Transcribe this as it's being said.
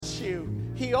you.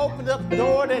 He opened up the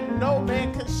door that no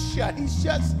man can shut. He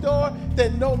shuts the door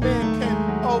that no man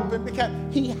can open because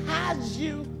he has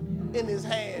you in his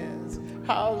hands.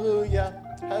 Hallelujah.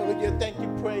 Hallelujah. Thank you,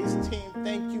 praise team.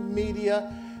 Thank you,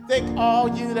 media. Thank all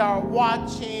you that are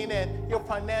watching and your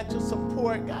financial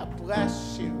support. God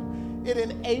bless you. It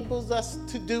enables us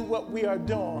to do what we are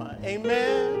doing.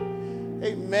 Amen.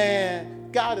 Amen.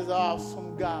 God is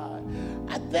awesome, God.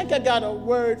 I think I got a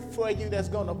word for you that's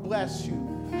going to bless you.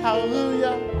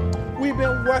 Hallelujah. We've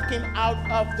been working out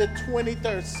of the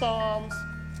 23rd Psalms.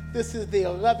 This is the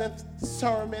 11th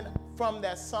sermon from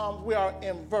that Psalm. We are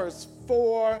in verse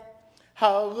 4.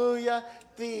 Hallelujah.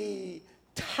 The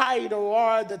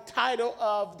title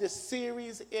of this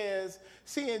series is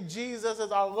Seeing Jesus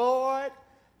as Our Lord,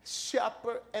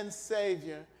 Shepherd, and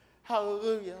Savior.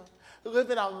 Hallelujah.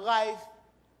 Living a life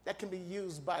that can be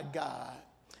used by God.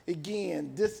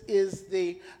 Again, this is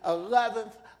the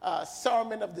 11th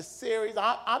sermon of the series.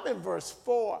 I'm in verse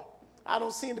 4. I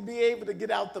don't seem to be able to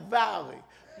get out the valley,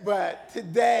 but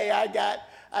today I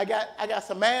got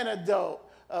some antidote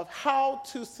of how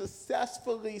to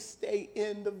successfully stay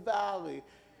in the valley,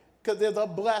 because there's a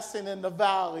blessing in the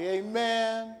valley.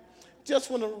 Amen.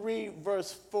 Just want to read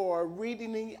verse 4,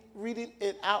 reading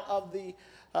it out of the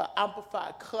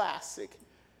Amplified Classic,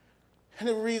 and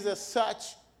it reads as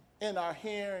such in our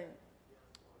hearing.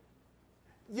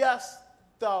 Yes,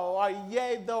 though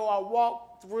I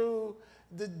walk through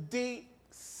the deep,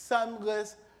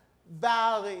 sunless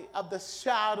valley of the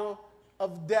shadow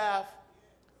of death,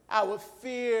 I would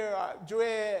fear or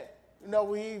dread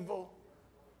no evil.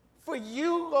 For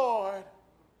you, Lord,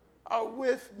 are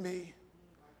with me.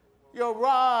 Your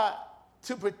rod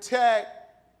to protect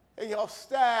and your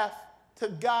staff to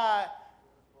guide,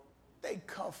 they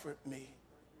comfort me.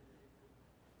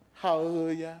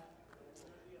 Hallelujah.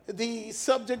 The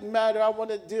subject matter I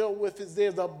want to deal with is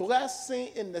there's a blessing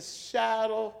in the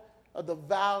shadow of the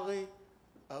valley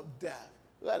of death.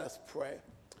 Let us pray.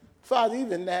 Father,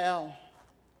 even now,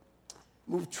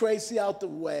 move Tracy out the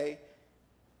way.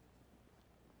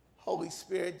 Holy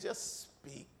Spirit, just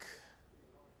speak.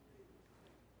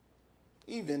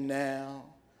 Even now,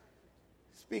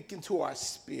 speak into our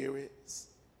spirits.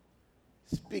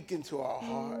 Speak into our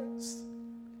hearts.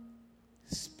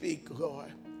 Speak,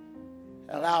 Lord.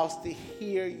 Allow us to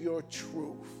hear your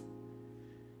truth.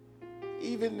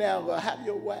 Even now, Lord, have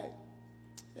your way.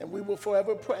 And we will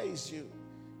forever praise you.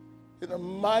 In the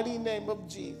mighty name of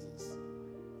Jesus,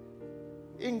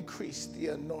 increase the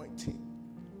anointing.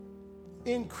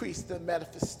 Increase the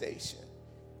manifestation.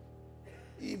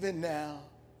 Even now,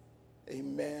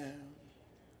 amen.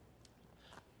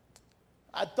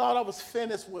 I thought I was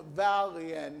finished with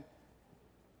Valley, and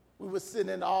we were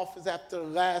sitting in the office after the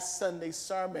last Sunday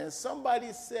sermon, and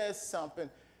somebody said something,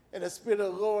 and the Spirit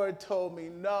of the Lord told me,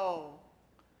 no,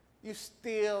 you're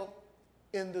still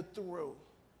in the through.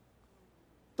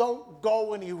 Don't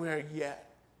go anywhere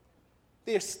yet.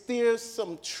 There's still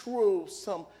some truth,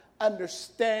 some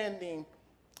understanding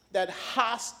that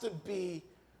has to be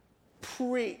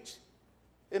preached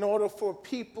in order for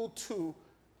people to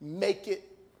make it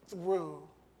through.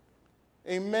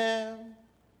 Amen.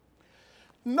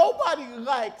 Nobody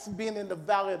likes being in the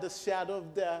valley of the shadow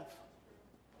of death.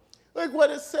 Look what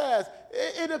it says.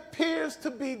 It appears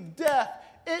to be death.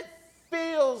 It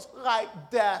feels like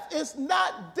death. It's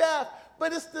not death,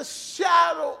 but it's the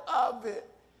shadow of it.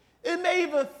 It may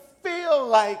even feel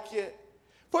like it.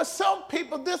 For some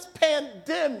people, this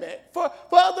pandemic. For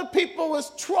other people,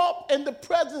 it's Trump and the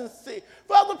presidency.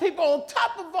 For other people, on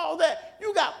top of all that,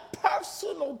 you got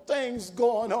personal things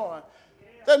going on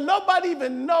that nobody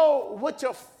even know what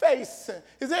you're facing.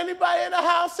 Is anybody in the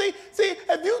house? See,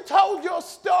 if you told your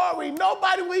story,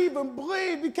 nobody would even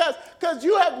believe because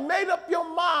you have made up your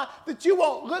mind that you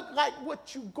won't look like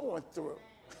what you're going through.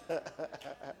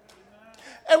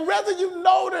 And whether you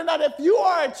know it or not, if you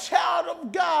are a child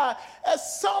of God, at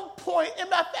some point, and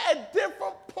at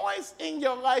different points in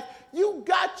your life, you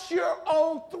got your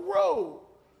own through.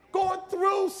 Going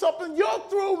through something, your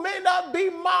through may not be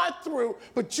my through,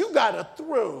 but you got a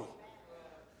through.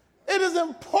 It is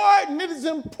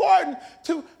important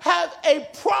to have a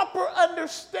proper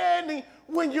understanding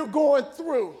when you're going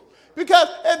through. Because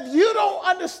if you don't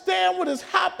understand what is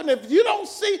happening, if you don't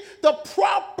see the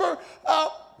proper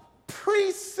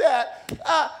preset,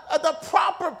 the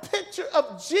proper picture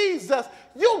of Jesus,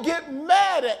 you'll get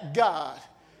mad at God.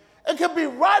 It could be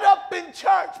right up in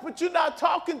church, but you're not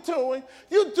talking to him.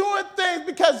 You're doing things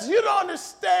because you don't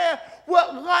understand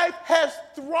what life has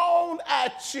thrown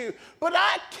at you. But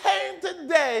I came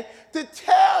today to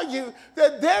tell you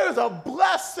that there is a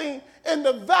blessing in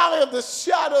the valley of the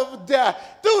shadow of death.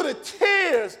 Through the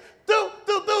tears,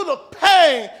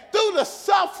 through the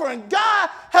suffering, God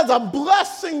has a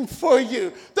blessing for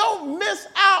you. Don't miss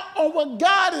out on what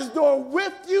God is doing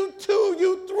with you, to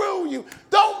you, through you.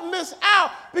 Don't miss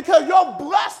out, because your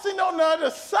blessing on the other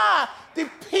side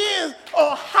depends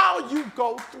on how you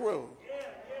go through.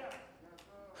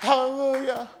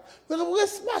 Hallelujah.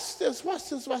 Let's watch this.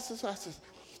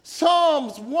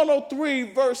 Psalms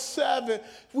 103, verse 7.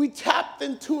 We tapped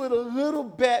into it a little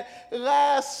bit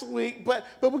last week, but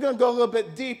we're going to go a little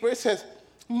bit deeper. It says,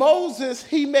 Moses,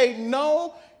 he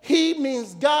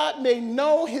means God made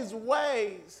known his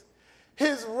ways,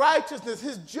 his righteousness,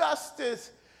 his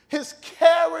justice, his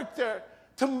character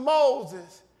to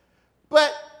Moses.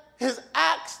 But his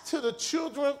acts to the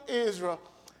children of Israel,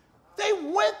 they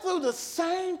went through the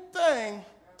same thing,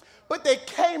 but they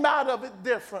came out of it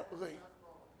differently.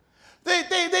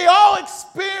 They all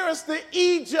experienced the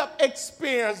Egypt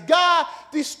experience. God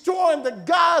destroying the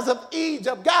gods of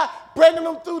Egypt. God bringing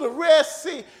them through the Red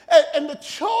Sea. And the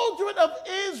children of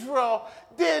Israel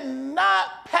did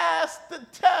not pass the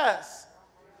test.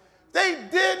 They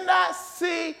did not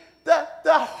see the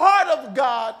heart of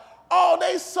God. All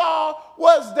they saw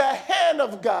was the hand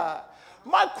of God.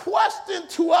 My question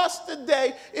to us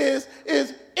today is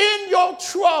in your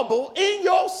trouble, in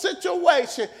your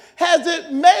situation, has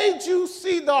it made you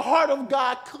see the heart of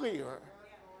God clearer?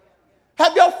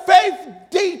 Have your faith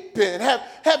deepened?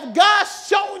 Have God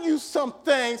shown you some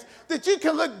things that you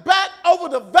can look back over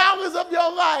the valleys of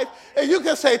your life and you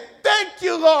can say, thank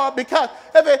you, Lord, because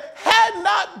if it had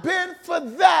not been for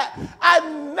that, I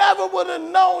never would have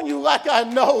known you like I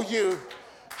know you.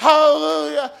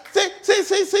 Hallelujah.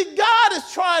 See, God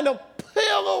is trying to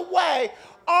peel away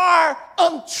our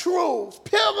untruths,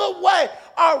 peel away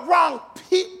our wrong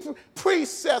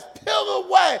precepts, peel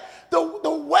away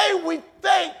the way we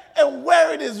think and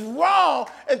where it is wrong,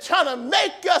 and trying to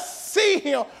make us see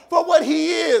him for what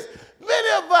he is.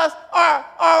 Many of us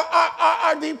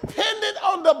are dependent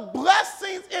on the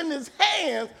blessings in his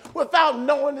hands without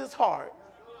knowing his heart.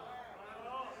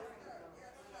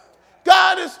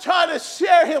 God is trying to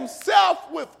share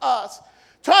himself with us,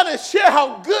 trying to share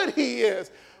how good he is,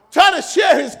 trying to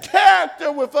share his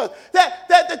character with us,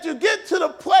 that you get to the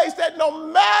place that no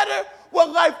matter what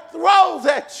life throws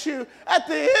at you, at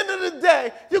the end of the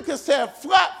day, you can stand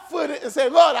flat-footed and say,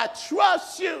 Lord, I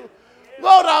trust you.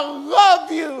 Lord, I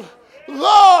love you.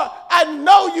 Lord, I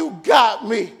know you got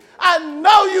me. I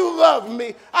know you love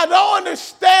me. I don't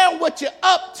understand what you're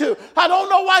up to. I don't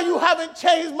know why you haven't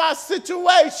changed my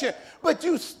situation, but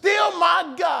you still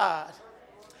my God.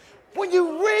 When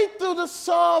you read through the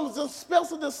Psalms,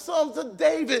 especially the Psalms of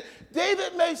David,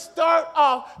 David may start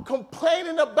off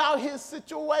complaining about his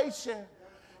situation.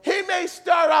 He may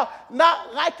start off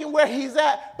not liking where he's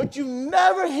at, but you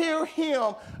never hear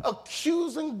him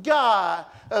accusing God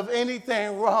of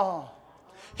anything wrong.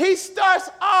 He starts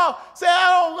off saying,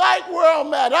 I don't like where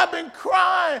I'm at. I've been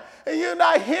crying and you're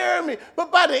not hearing me. But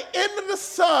by the end of the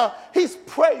psalm, he's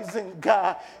praising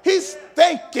God. He's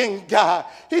thanking God.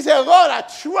 He said, Lord, I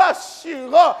trust you.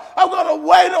 Lord, I'm going to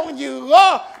wait on you.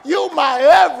 Lord, you're my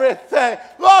everything.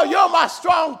 Lord, you're my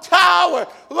strong tower.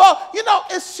 Lord,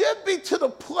 it should be to the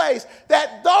place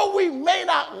that though we may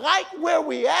not like where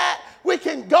we at, we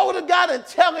can go to God and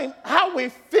tell him how we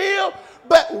feel.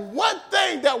 But one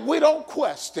thing that we don't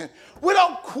question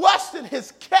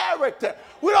his character.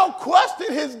 We don't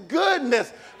question his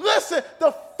goodness. Listen,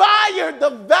 the fire,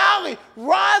 the valley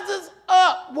rises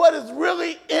up what is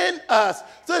really in us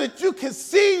so that you can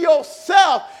see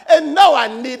yourself and know I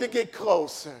need to get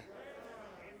closer.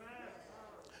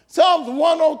 Psalms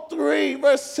 103,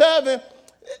 verse 7,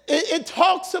 it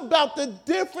talks about the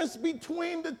difference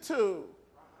between the two.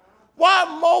 Why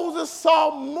Moses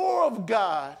saw more of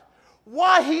God.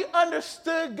 Why he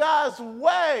understood God's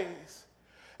ways.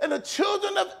 And the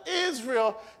children of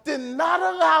Israel did not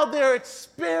allow their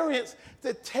experience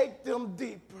to take them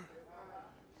deeper.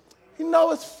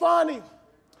 It's funny.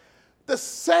 The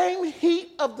same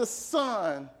heat of the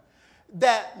sun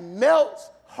that melts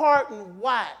hardened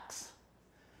wax,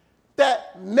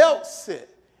 that melts it,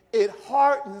 it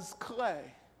hardens clay.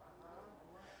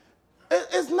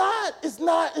 It's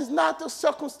not the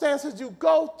circumstances you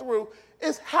go through.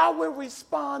 It's how we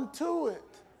respond to it.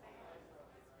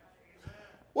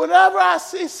 Whenever I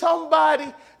see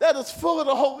somebody that is full of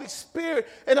the Holy Spirit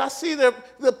and I see the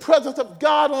presence of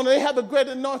God on it, they have a great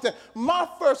anointing, my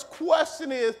first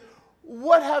question is,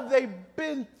 what have they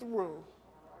been through?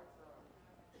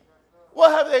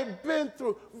 What have they been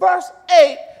through? Verse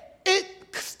 8, it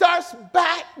starts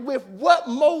back with what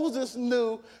Moses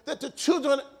knew that the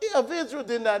children of Israel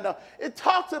did not know. It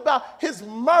talks about his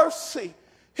mercy,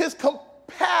 his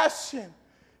compassion,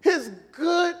 his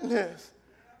goodness.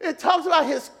 It talks about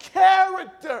his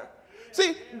character.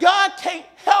 See, God can't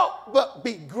help but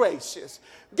be gracious.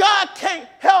 God can't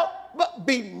help but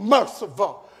be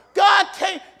merciful. God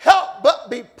can't help but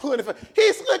be plentiful. He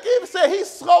even said he's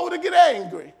slow to get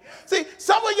angry. See,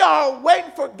 some of y'all are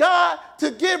waiting for God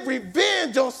to give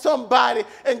revenge on somebody,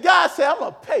 and God said, I'm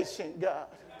a patient God.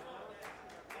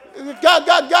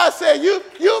 God said, you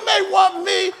may want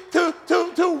me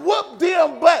to whoop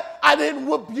them, but I didn't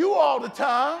whoop you all the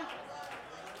time.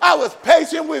 I was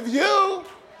patient with you.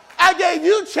 I gave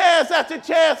you chance after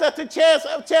chance after chance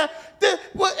after chance.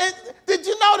 Did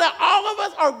you know that all of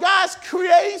us are God's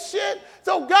creation?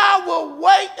 So God will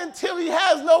wait until he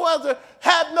have no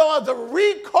other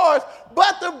recourse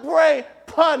but to bring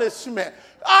punishment.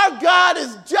 Our God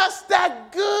is just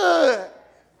that good.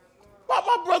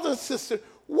 My brother and sister,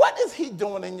 what is he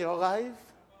doing in your life?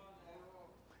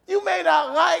 You may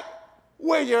not like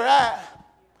where you're at,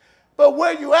 but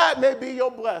where you're at may be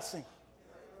your blessing.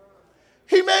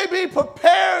 He may be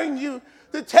preparing you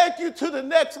to take you to the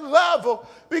next level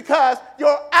because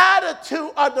your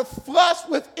attitude or the flush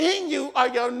within you or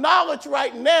your knowledge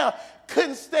right now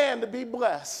couldn't stand to be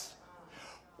blessed.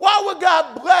 Why would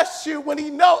God bless you when he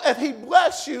know if he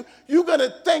bless you, you're going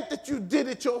to think that you did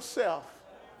it yourself?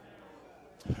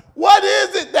 What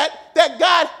is it that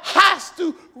God has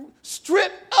to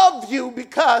strip of you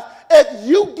because if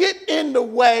you get in the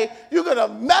way, you're going to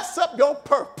mess up your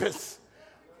purpose?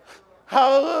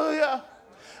 Hallelujah.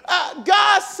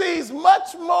 God sees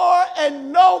much more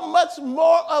and know much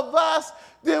more of us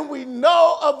than we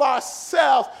know of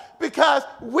ourselves because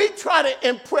we try to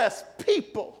impress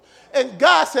people. And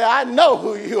God said, I know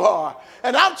who you are.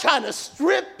 And I'm trying to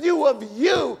strip you of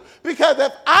you because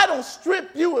if I don't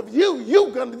strip you of you,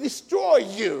 you're going to destroy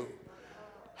you.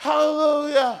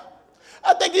 Hallelujah.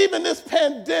 I think even this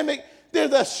pandemic,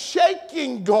 there's a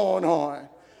shaking going on.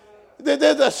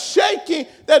 There's a shaking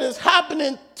that is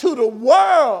happening to the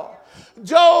world.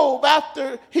 Job,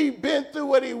 after he'd been through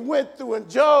what he went through, and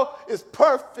Job is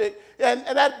perfect, and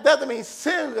that doesn't mean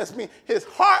sinless. I mean, his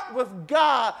heart with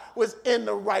God was in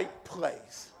the right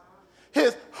place.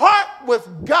 His heart with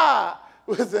God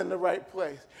was in the right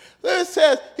place. Then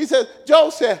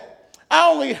Job said, I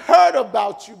only heard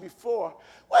about you before.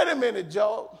 Wait a minute,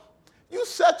 Job. You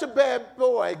such a bad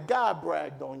boy, God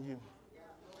bragged on you.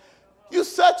 You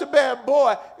such a bad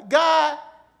boy. God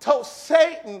told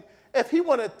Satan, if he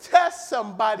want to test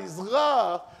somebody's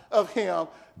love of him,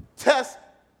 test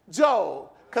Job.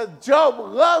 Because Job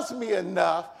loves me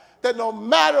enough that no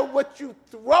matter what you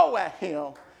throw at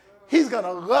him, he's going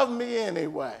to love me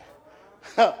anyway.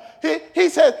 he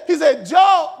said,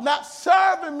 Job not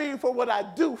serving me for what I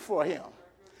do for him.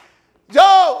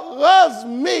 Job loves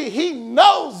me. He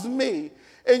knows me.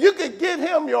 And you can give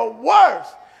him your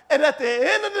worst. And at the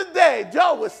end of the day,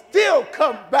 Job will still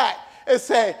come back and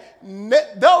say,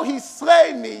 though he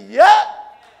slay me yet,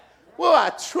 will I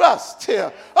trust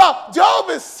him? Oh, Job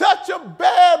is such a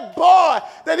bad boy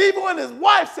that even when his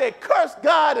wife said, curse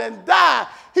God and die,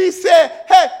 he said,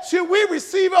 hey, should we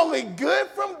receive only good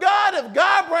from God? If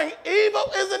God bring evil,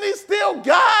 isn't he still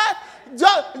God?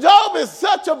 Job is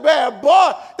such a bad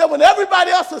boy that when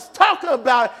everybody else is talking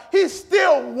about it, he's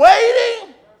still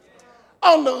waiting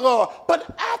on the Lord.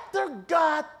 But after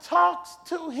God talks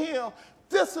to him,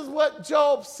 this is what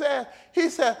Job said. He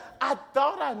said, I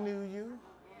thought I knew you.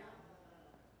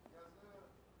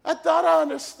 I thought I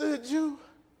understood you.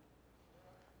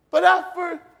 But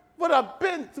after what I've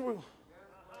been through,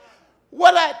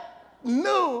 what I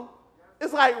knew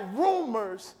is like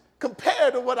rumors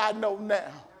compared to what I know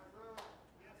now.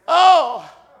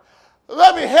 Oh,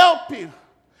 let me help you.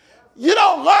 You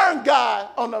don't learn God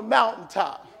on the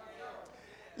mountaintop.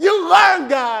 You learn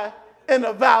God in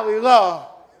the valley low.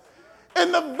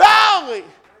 In the valley,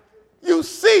 you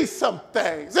see some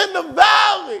things. In the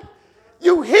valley,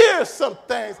 you hear some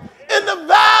things. In the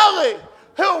valley,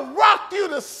 he'll rock you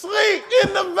to sleep.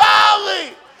 In the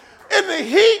valley, in the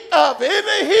heat of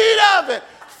it.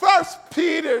 1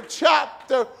 Peter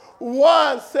chapter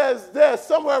 1 says this,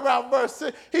 somewhere around verse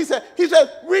 6. He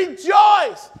said,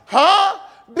 rejoice,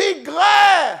 be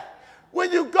glad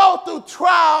when you go through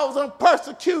trials and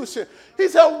persecution. He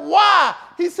said, why?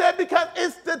 He said, because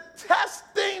it's the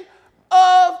testing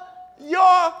of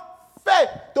your faith.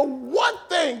 The one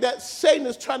thing that Satan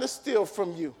is trying to steal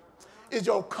from you is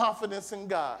your confidence in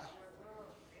God,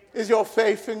 is your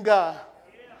faith in God.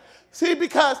 See,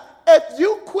 because if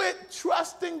you quit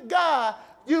trusting God,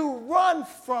 you run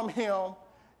from him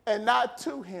and not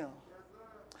to him.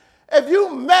 If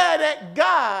you're mad at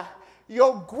God,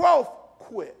 your growth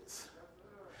quits.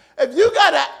 If you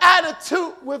got an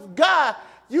attitude with God,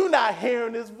 you're not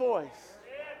hearing his voice.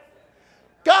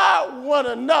 God want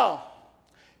to know,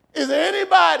 is there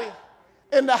anybody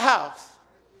in the house?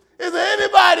 Is there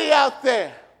anybody out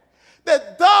there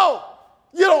that though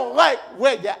you don't like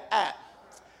where you're at,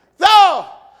 though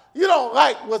you don't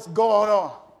like what's going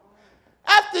on,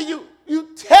 after you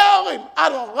tell him, I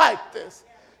don't like this,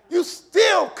 you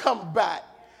still come back.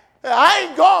 I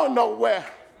ain't going nowhere.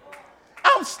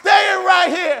 I'm staying right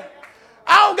here.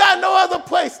 I don't got no other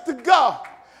place to go.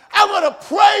 I'm going to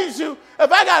praise you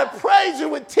if I got to praise you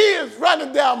with tears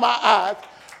running down my eyes.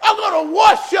 I'm going to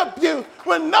worship you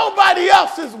when nobody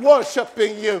else is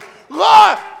worshiping you.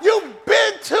 Lord, you've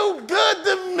been too good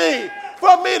to me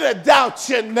for me to doubt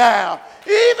you now.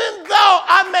 Even though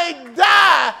I may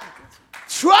die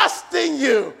trusting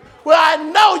you, well, I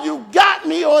know you got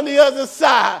me on the other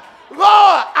side. Lord,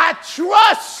 I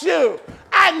trust you.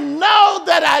 I know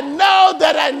that I know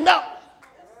that I know.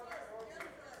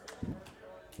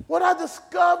 What I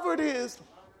discovered is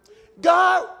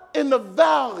God in the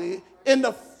valley, in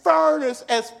the furnace,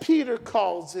 as Peter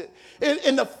calls it,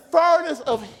 in the furnace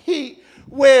of heat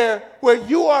where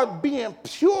you are being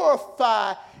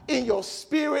purified in your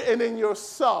spirit and in your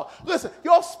soul. Listen,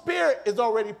 your spirit is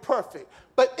already perfect,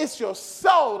 but it's your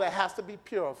soul that has to be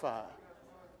purified.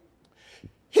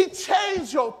 He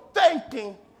changed your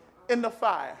thinking in the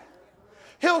fire.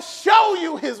 He'll show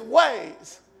you his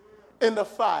ways in the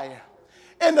fire.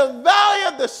 In the valley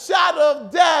of the shadow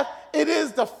of death, it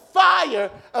is the fire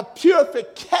of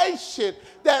purification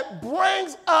that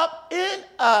brings up in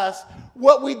us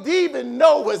what we didn't even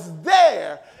know was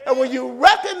there. And when you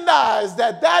recognize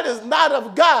that that is not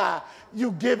of God,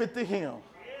 you give it to him.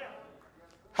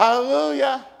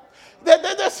 Hallelujah.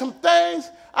 There's some things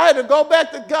I had to go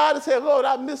back to God and say, Lord,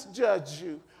 I misjudged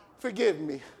you. Forgive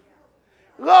me.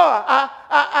 Lord,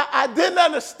 I didn't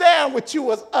understand what you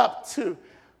was up to.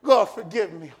 Lord,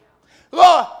 forgive me.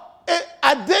 Lord,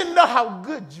 I didn't know how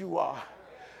good you are.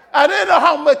 I didn't know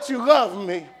how much you love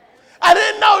me. I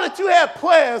didn't know that you had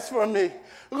plans for me.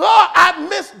 Lord, I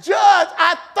misjudged.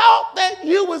 I thought that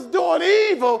you was doing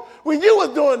evil when you was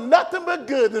doing nothing but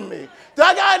good to me. Do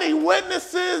I got any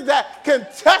witnesses that can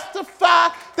testify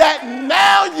that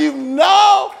now you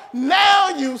know, now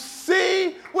you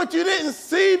see what you didn't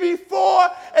see before,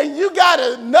 and you got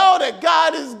to know that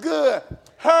God is good?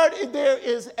 Heard there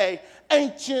is an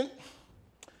ancient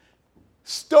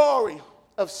story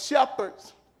of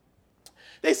shepherds.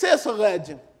 They say it's a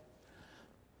legend.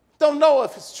 Don't know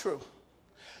if it's true.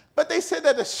 But they said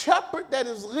that a shepherd that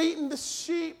is leading the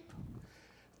sheep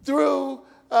through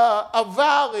a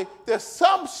valley, there's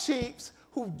some sheep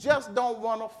who just don't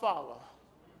want to follow.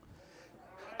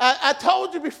 I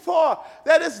told you before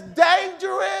that it's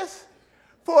dangerous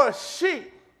for a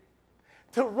sheep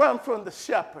to run from the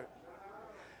shepherd.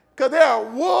 Because there are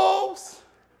wolves,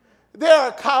 there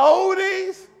are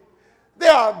coyotes,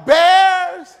 there are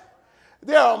bears,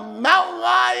 there are mountain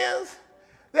lions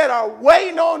that are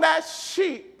waiting on that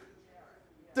sheep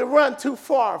to run too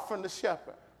far from the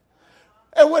shepherd.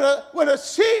 And when a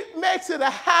sheep makes it a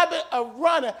habit of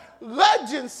running,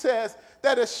 legend says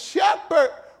that a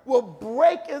shepherd will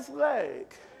break his leg.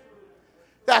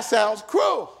 That sounds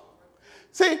cruel.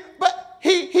 See, but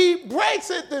he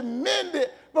breaks it to mend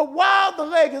it, but while the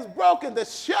leg is broken, the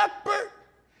shepherd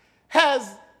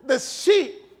has the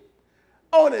sheep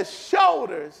on his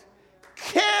shoulders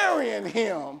carrying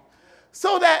him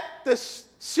so that the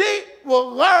sheep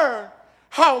will learn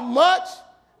how much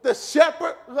the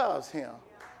shepherd loves him.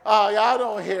 Oh, y'all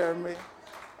don't hear me.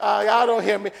 Y'all don't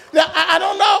hear me. Now, I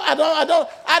don't know.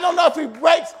 I don't know if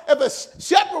if a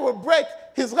shepherd would break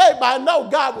his leg, but I know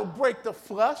God will break the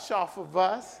flesh off of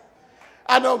us.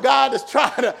 I know God is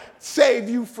trying to save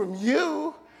you from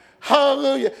you.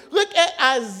 Hallelujah. Look at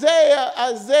Isaiah,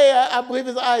 I believe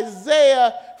it's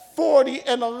Isaiah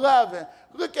 40:11.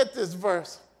 Look at this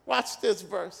verse. Watch this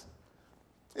verse.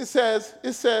 It says,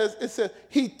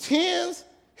 he tends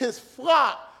his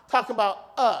flock, talking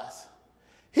about us.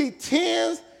 He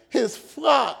tends his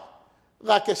flock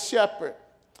like a shepherd.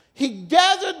 He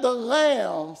gathered the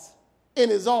lambs in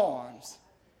his arms,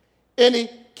 and he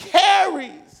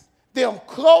carries them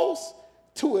close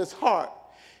to his heart.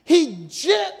 He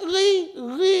gently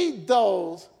leads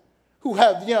those who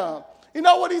have young. You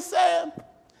know what he said?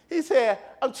 He said,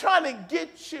 I'm trying to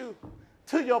get you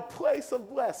to your place of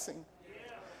blessing.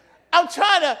 I'm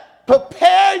trying to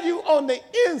prepare you on the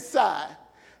inside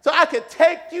so I can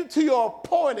take you to your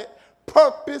appointed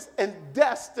purpose and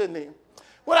destiny.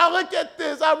 When I look at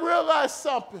this, I realize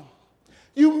something.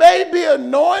 You may be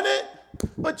anointed,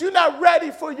 but you're not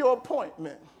ready for your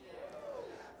appointment.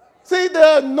 See,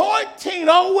 the anointing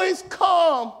always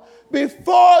comes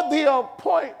before the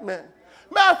appointment.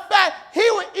 Matter of fact, he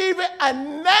would even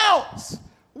announce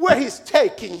where he's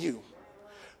taking you.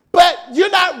 But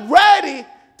you're not ready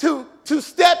to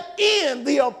step in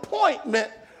the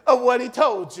appointment of what he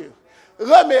told you.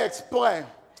 Let me explain.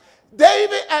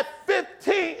 David at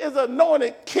 15 is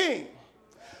anointed king,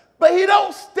 but he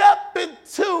don't step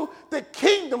into the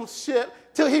kingdomship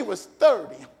till he was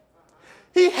 30.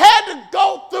 He had to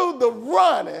go through the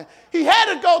running. He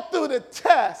had to go through the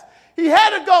test. He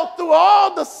had to go through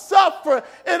all the suffering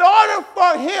in order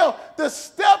for him to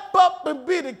step up and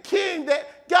be the king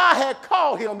that God had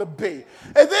called him to be.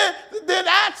 And then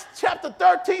Acts chapter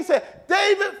 13 said,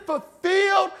 David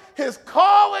fulfilled his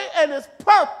calling and his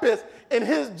purpose in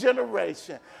his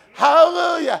generation.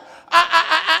 Hallelujah.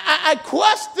 I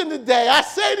question today, I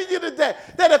say to you today,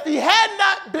 that if he had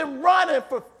not been running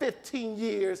for 15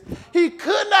 years, he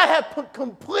could not have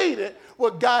completed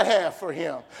what God had for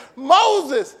him.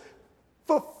 Moses,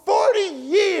 for 40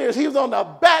 years, he was on the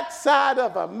backside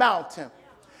of a mountain.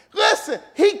 Listen,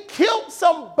 he killed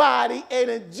somebody, an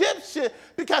Egyptian,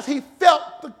 because he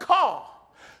felt the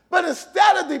call. But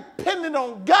instead of depending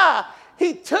on God,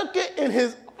 he took it in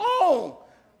his own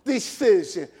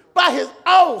decision, by his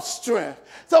own strength.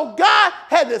 So God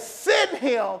had to send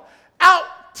him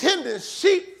out tending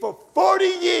sheep for 40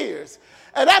 years.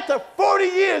 And after 40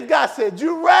 years, God said,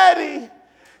 you ready?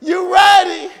 You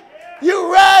ready?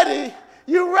 You ready?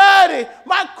 You ready?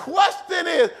 My question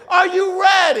is, are you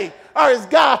ready? Or is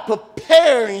God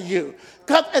preparing you?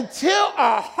 Because until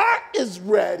our heart is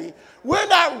ready, we're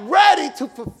not ready to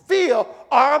fulfill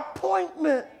our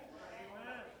appointment.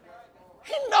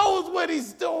 He knows what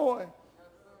he's doing.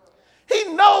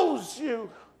 He knows you.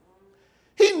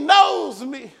 He knows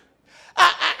me.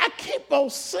 I keep on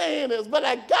saying this, but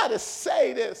I got to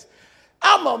say this.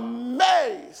 I'm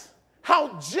amazed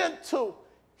how gentle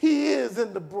he is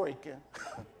in the breaking.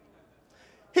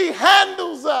 He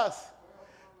handles us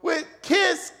with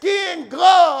kid-skin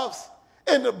gloves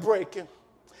in the breaking.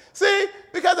 See,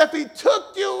 because if he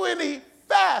took you any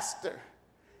faster,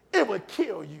 it would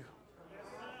kill you.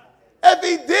 If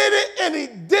he did it any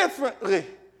differently,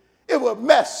 it would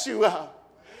mess you up.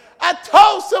 I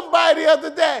told somebody the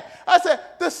other day, I said,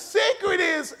 the secret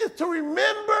is to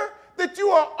remember that you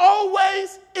are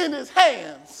always in his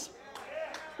hands.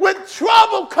 When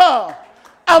trouble comes,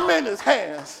 I'm in his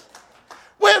hands.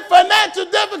 When financial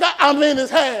difficulty, I'm in his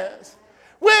hands.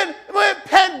 When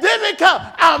pandemic comes,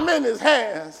 I'm in his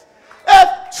hands.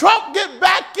 If Trump get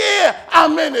back in,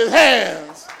 I'm in his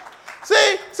hands.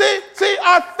 See,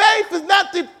 our faith is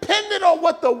not dependent on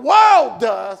what the world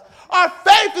does. Our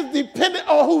faith is dependent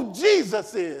on who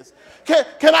Jesus is.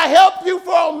 Can I help you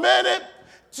for a minute?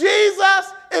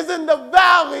 Jesus is in the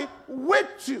valley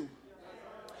with you.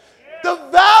 The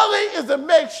valley is to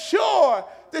make sure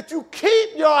that you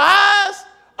keep your eyes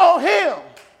on him.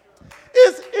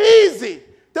 It's easy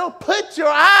to put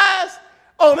your eyes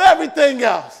on everything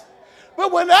else.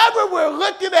 But whenever we're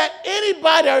looking at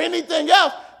anybody or anything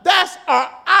else, that's our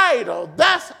idol.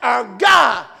 That's our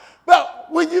God. But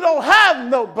when you don't have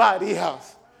nobody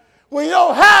else, when you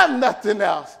don't have nothing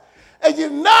else, and you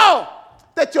know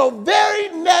that your very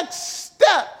next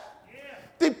step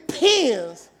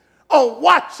depends on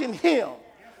watching him,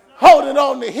 holding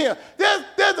on to him.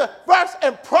 There's a verse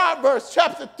in Proverbs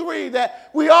chapter 3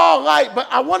 that we all like, but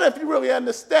I wonder if you really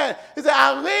understand. It says,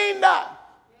 I lean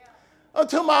not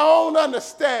unto my own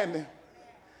understanding,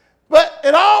 but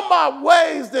in all my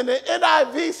ways, then the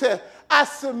NIV says, I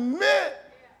submit.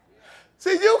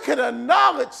 See, you can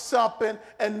acknowledge something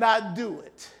and not do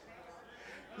it.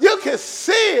 You can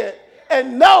see it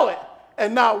and know it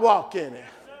and not walk in it.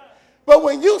 But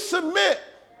when you submit,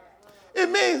 it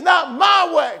means not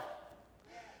my way,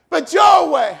 but your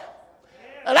way.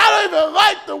 And I don't even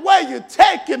like the way you're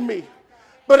taking me,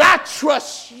 but I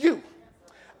trust you.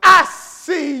 I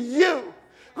see you.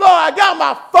 Lord, I got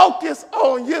my focus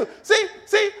on you. See,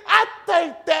 I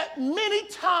think that many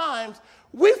times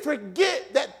we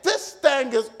forget that this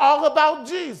thing is all about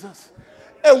Jesus.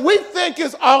 And we think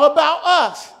it's all about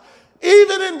us.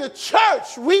 Even in the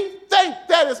church, we think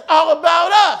that it's all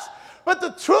about us. But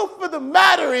the truth of the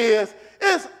matter is,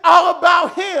 it's all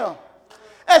about him.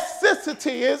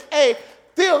 Aestheticity is a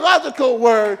theological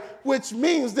word, which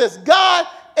means this: God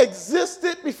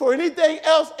existed before anything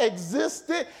else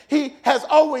existed. He has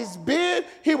always been.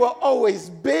 He will always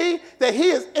be. That he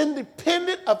is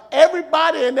independent of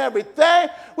everybody and everything,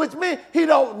 which means he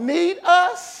don't need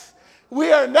us.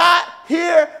 We are not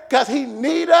here because he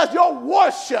needs us. Your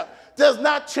worship does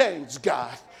not change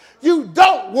God. You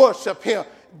don't worship him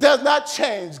does not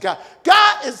change, God.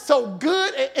 God is so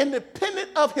good and independent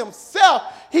of himself.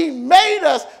 He made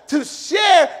us to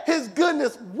share his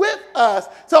goodness with us.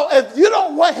 So if you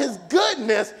don't want his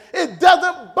goodness, it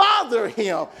doesn't bother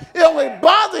him. It only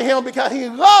bothers him because he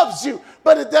loves you,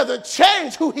 but it doesn't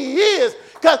change who he is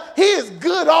because he is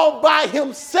good all by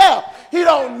himself. He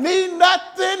don't need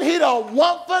nothing. He don't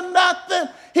want for nothing.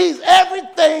 He's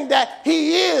everything that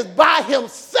he is by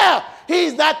himself.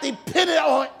 He's not dependent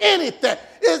on anything.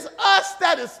 It's us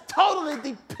that is totally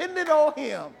dependent on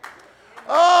him.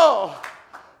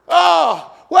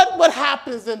 What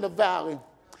happens in the valley?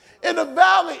 In the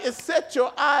valley, it set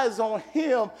your eyes on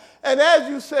him. And as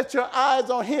you set your eyes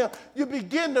on him, you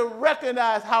begin to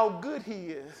recognize how good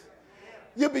he is.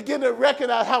 You begin to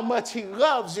recognize how much he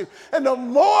loves you. And the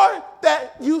more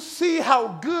that you see how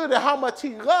good and how much he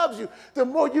loves you, the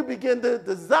more you begin to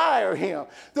desire him.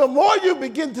 The more you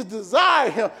begin to desire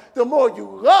him, the more you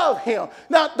love him.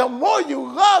 Now, the more you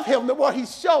love him, the more he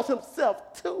shows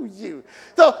himself to you.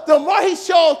 So the more he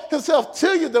shows himself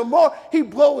to you, the more he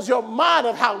blows your mind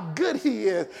of how good he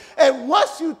is. And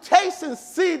once you taste and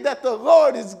see that the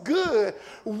Lord is good,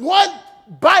 one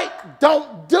bite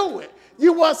don't do it.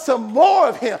 You want some more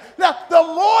of him. Now, the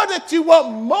more that you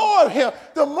want more of him,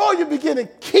 the more you begin to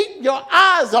keep your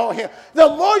eyes on him. The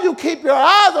more you keep your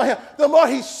eyes on him, the more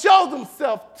he shows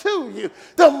himself to you.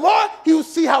 The more you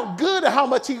see how good and how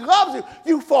much he loves you,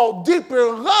 you fall deeper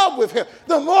in love with him.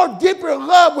 The more deeper in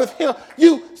love with him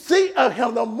you see of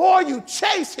him, the more you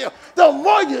chase him. The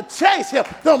more you chase him,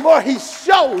 the more he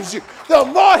shows you. The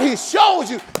more he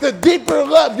shows you, the deeper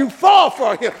love you fall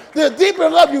for him. The deeper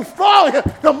love you fall for him,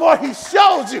 the more he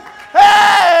shows you.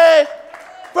 Hey!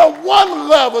 From one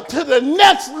level to the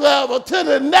next level, to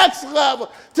the next level,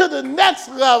 to the next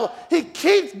level. He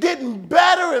keeps getting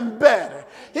better and better.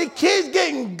 He keeps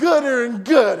getting gooder and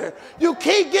gooder. You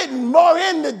keep getting more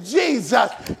into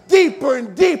Jesus, deeper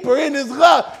and deeper in his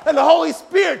love. And the Holy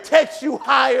Spirit takes you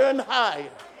higher and higher.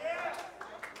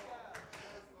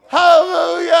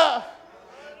 Hallelujah.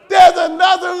 There's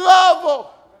another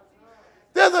level.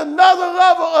 There's another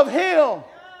level of him.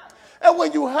 And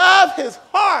when you have his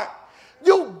heart,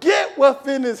 you get what's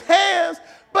in his hands,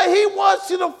 but he wants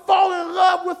you to fall in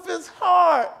love with his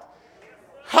heart.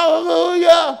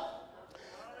 Hallelujah.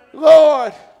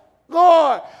 Lord,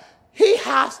 he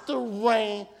has to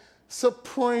reign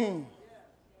supreme.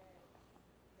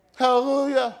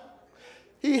 Hallelujah.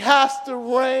 He has to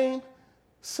reign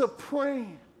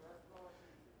supreme.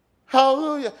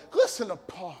 Hallelujah. Listen to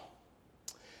Paul.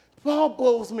 Paul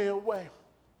blows me away.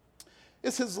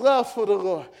 It's his love for the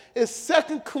Lord. It's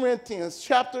 2 Corinthians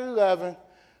chapter 11,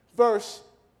 verse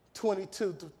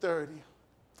 22 to 30.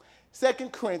 2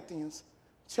 Corinthians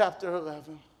chapter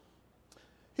 11.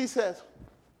 He says,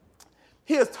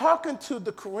 he is talking to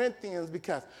the Corinthians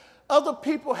because other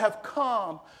people have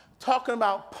come talking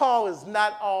about Paul is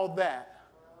not all that.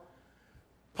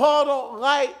 Paul don't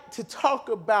like to talk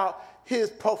about his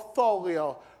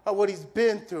portfolio or what he's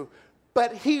been through,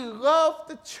 but he loved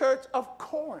the church of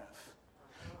Corinth.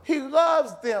 He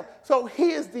loves them. So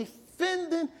he is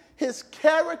defending his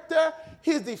character.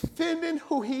 He is defending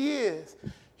who he is.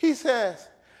 He says,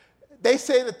 they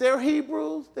say that they're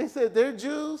Hebrews. They say they're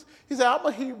Jews. He said, I'm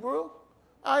a Hebrew.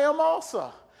 I am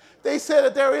also. They say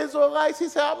that they're Israelites. He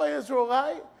said, I'm an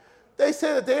Israelite. They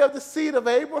say that they are the seed of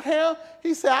Abraham.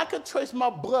 He said, I can trace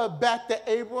my blood back to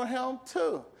Abraham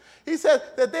too. He said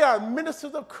that they are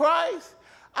ministers of Christ.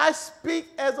 I speak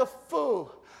as a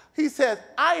fool. He says,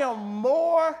 I am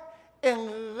more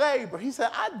in labor. He said,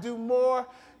 I do more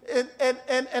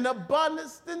in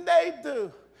abundance than they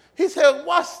do. He said,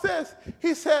 watch this.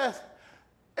 He says,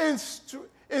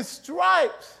 in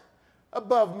stripes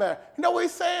above merit. You know what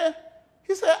he's saying?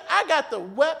 He said, I got the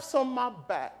webs on my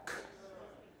back.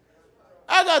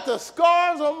 I got the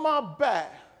scars on my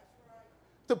back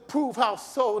to prove how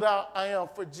sold out I am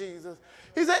for Jesus.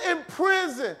 He said, in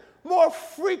prison more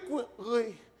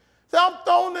frequently. So I'm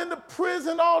thrown into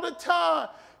prison all the time.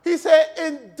 He said,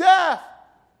 in death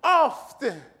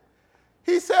often.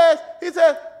 He said,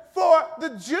 for the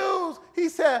Jews, he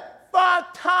said,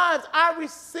 5 times I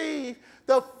received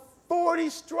the 40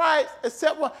 stripes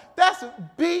except one. That's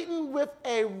beaten with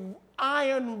an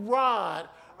iron rod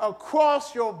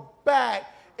across your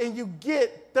back, and you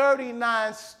get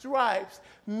 39 stripes.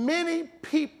 Many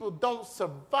people don't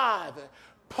survive it.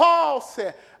 Paul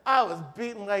said, I was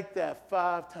beaten like that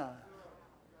 5 times.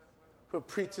 for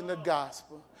preaching the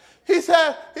gospel. He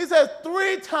said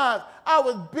 3 times I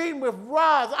was beaten with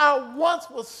rods. I once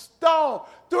was stoned.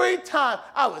 3 times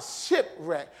I was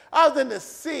shipwrecked. I was in the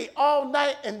sea all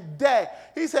night and day.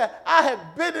 He said, I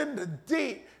have been in the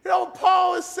deep. You know what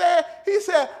Paul is saying? He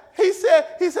said,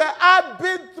 I've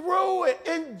been through it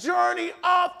in journey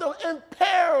often, in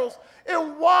perils,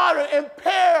 in water, in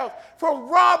perils, from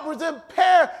robbers, in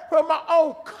perils, from my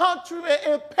own countrymen,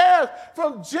 in perils,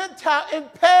 from Gentile, in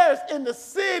perils, in the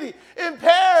city, in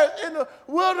perils, in the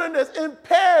wilderness, in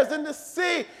perils, in the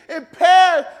sea, in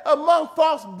perils among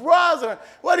false brothers.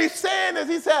 What he's saying is,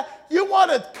 he said, you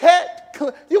want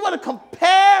to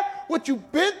compare what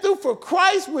you've been through for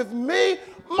Christ with me?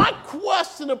 My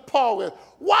question to Paul is,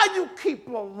 why you keep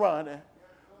on running?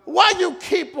 Why you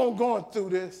keep on going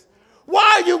through this?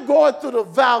 Why are you going through the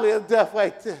valley of death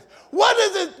like this? What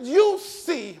is it you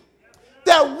see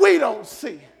that we don't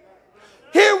see?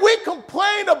 Here we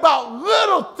complain about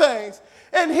little things,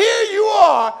 and here you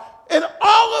are in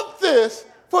all of this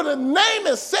for the name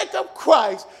and sake of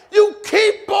Christ. You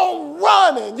keep on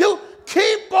running. You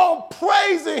keep on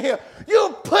praising him.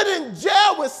 You're put in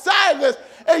jail with Silas,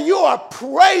 and you are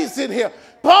praising him.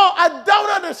 Paul, I don't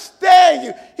understand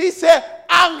you. He said,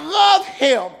 I love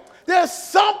him. There's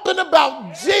something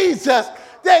about Jesus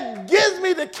that gives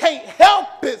me the can't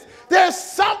help it. There's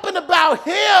something about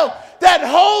him that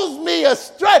holds me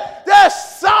astray. There's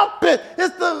something.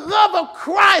 It's the love of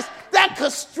Christ that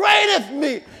constraineth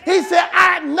me. He said,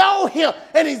 I know him,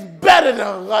 and he's better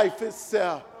than life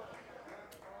itself.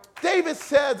 David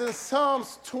says in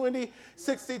Psalms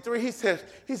 20:63, he said,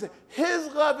 his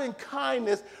loving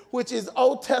kindness, which is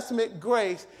Old Testament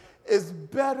grace, is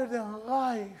better than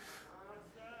life.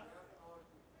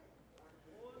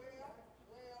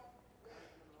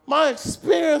 My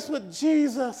experience with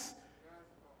Jesus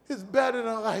is better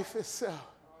than life itself.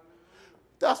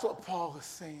 That's what Paul is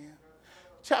saying.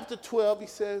 Chapter 12, he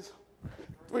says,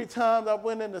 3 times I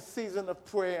went in the season of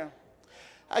prayer.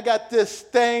 I got this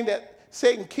thing that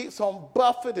Satan keeps on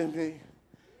buffeting me.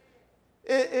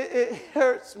 It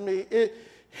hurts me. It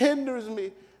hinders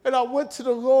me. And I went to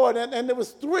the Lord, and there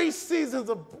was 3 seasons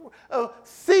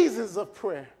of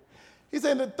prayer. He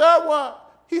said, the third one,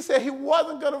 he said he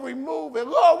wasn't going to remove it.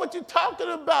 Lord, what you talking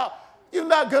about? You're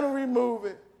not going to remove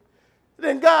it.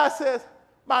 Then God says,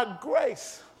 my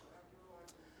grace,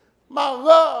 my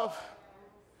love,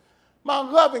 my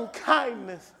loving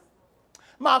kindness,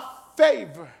 my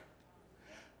favor,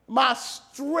 my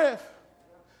strength,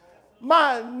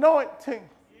 my anointing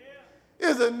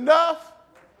is enough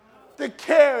to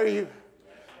carry you.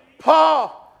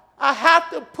 Paul, I have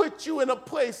to put you in a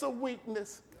place of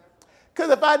weakness.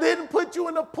 Because if I didn't put you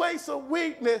in a place of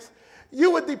weakness,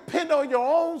 you would depend on your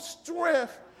own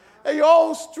strength, and your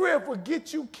own strength would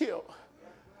get you killed.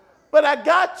 But I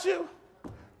got you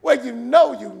where you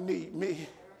know you need me.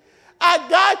 I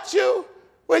got you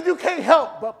where you can't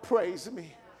help but praise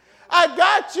me. I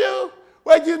got you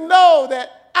where you know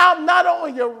that I'm not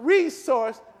only your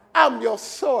resource, I'm your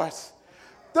source.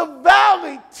 The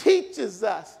valley teaches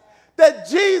us that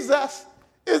Jesus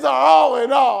is our all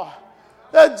in all.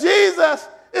 That Jesus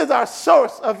is our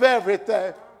source of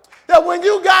everything. That when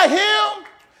you got him,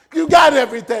 you got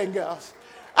everything else.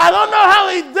 I don't know how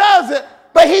he does it,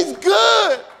 but he's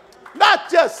good. Not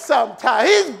just sometimes.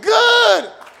 He's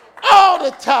good all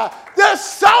the time. There's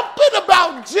something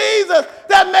about Jesus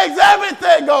that makes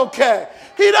everything okay.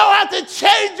 He don't have to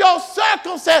change your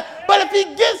circumstance, but if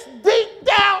he gets deep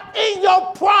down in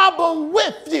your problem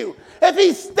with you, if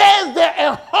he stands there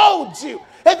and holds you,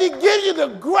 if he gives you the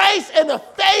grace and the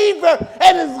favor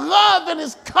and his love and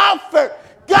his comfort,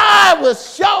 God will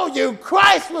show you,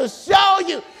 Christ will show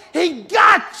you, he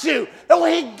got you. And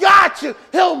when he got you,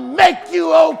 he'll make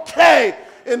you okay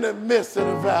in the midst of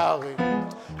the valley.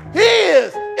 He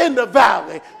is in the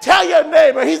valley. Tell your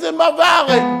neighbor, he's in my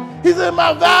valley. He's in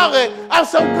my valley. I'm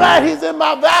so glad he's in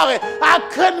my valley. I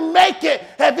couldn't make it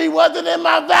if he wasn't in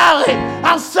my valley.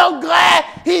 I'm so glad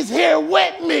he's here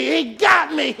with me. He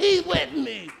got me. He's with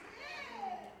me.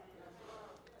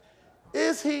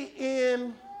 Is he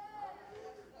in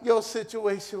your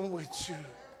situation with you?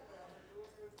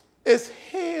 It's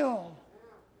him.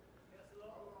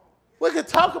 We could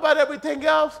talk about everything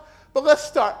else, but let's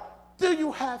start. Do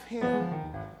you have him?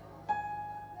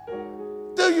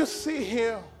 Do you see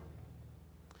him?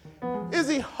 Is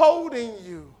he holding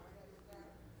you?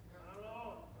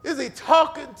 Is he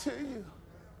talking to you?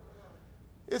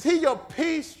 Is he your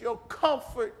peace, your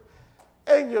comfort,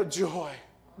 and your joy?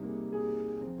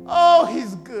 Oh,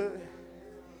 he's good.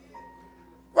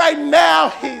 Right now,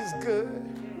 he's good.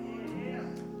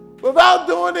 Without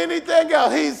doing anything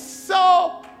else, he's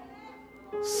so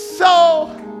So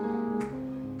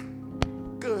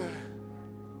good.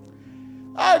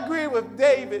 I agree with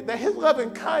David that his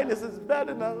loving kindness is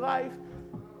better than life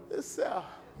itself.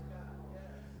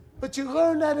 But you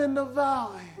learn that in the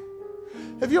valley.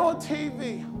 If you're on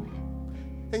TV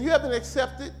and you haven't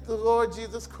accepted the Lord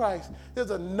Jesus Christ,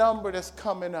 there's a number that's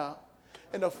coming up.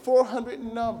 And the 400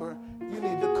 number you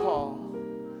need to call.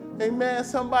 Amen.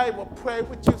 Somebody will pray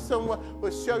with you. Someone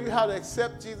will show you how to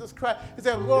accept Jesus Christ. He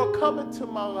said, Lord, come into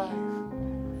my life.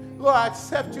 Lord, I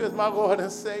accept you as my Lord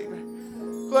and Savior.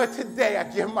 Lord, today I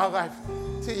give my life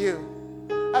to you.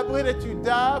 I believe that you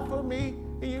died for me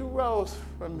and you rose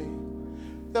for me.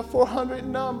 The 400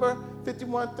 number,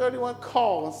 5131,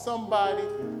 call and somebody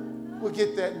will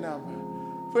get that number.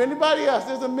 For anybody else,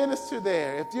 there's a minister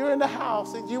there. If you're in the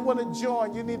house and you want to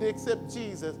join, you need to accept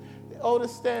Jesus. To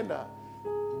stand up.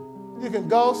 You can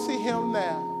go see him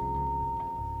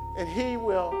now, and he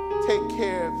will take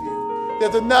care of you.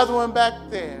 There's another one back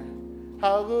there.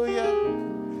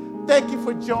 Hallelujah. Thank you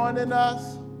for joining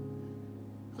us.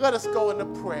 Let us go into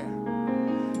prayer.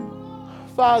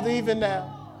 Father, even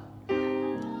now,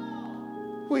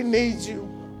 we need you.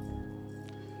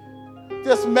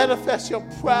 Just manifest your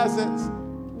presence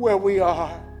where we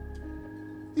are.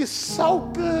 You're so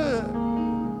good.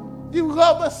 You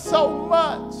love us so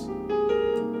much.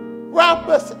 Wrap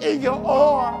us in your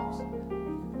arms.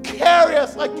 Carry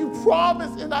us like you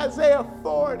promised in Isaiah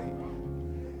 40.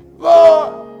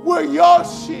 Lord, we're your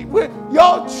sheep. We're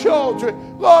your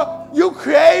children. Lord, you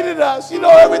created us. You know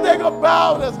everything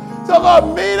about us. So,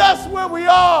 Lord, meet us where we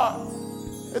are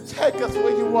and take us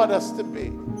where you want us to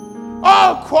be.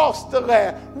 All across the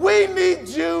land. We need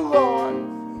you, Lord.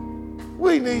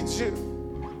 We need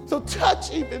you. So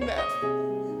touch even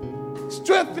now.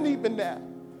 Strengthen even now.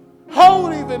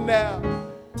 Hold even now.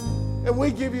 And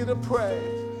we give you the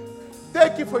praise.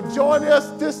 Thank you for joining us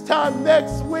this time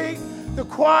next week. The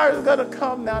choir is going to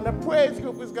come now. The praise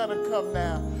group is going to come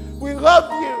now. We love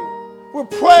you. We're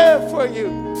praying for you.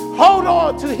 Hold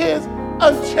on to his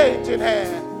unchanging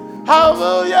hand.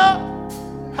 Hallelujah.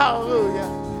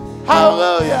 Hallelujah.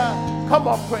 Hallelujah. Come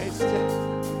on, praise him.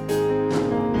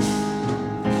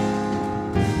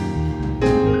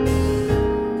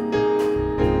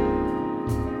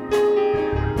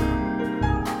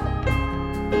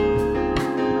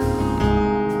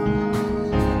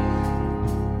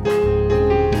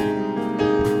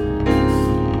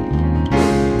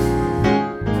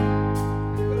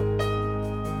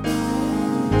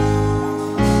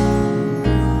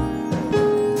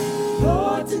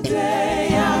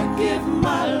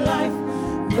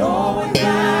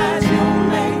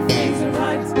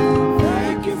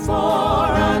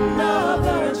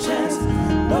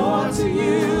 To you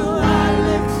I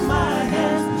lift my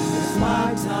hands. It's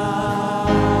my time.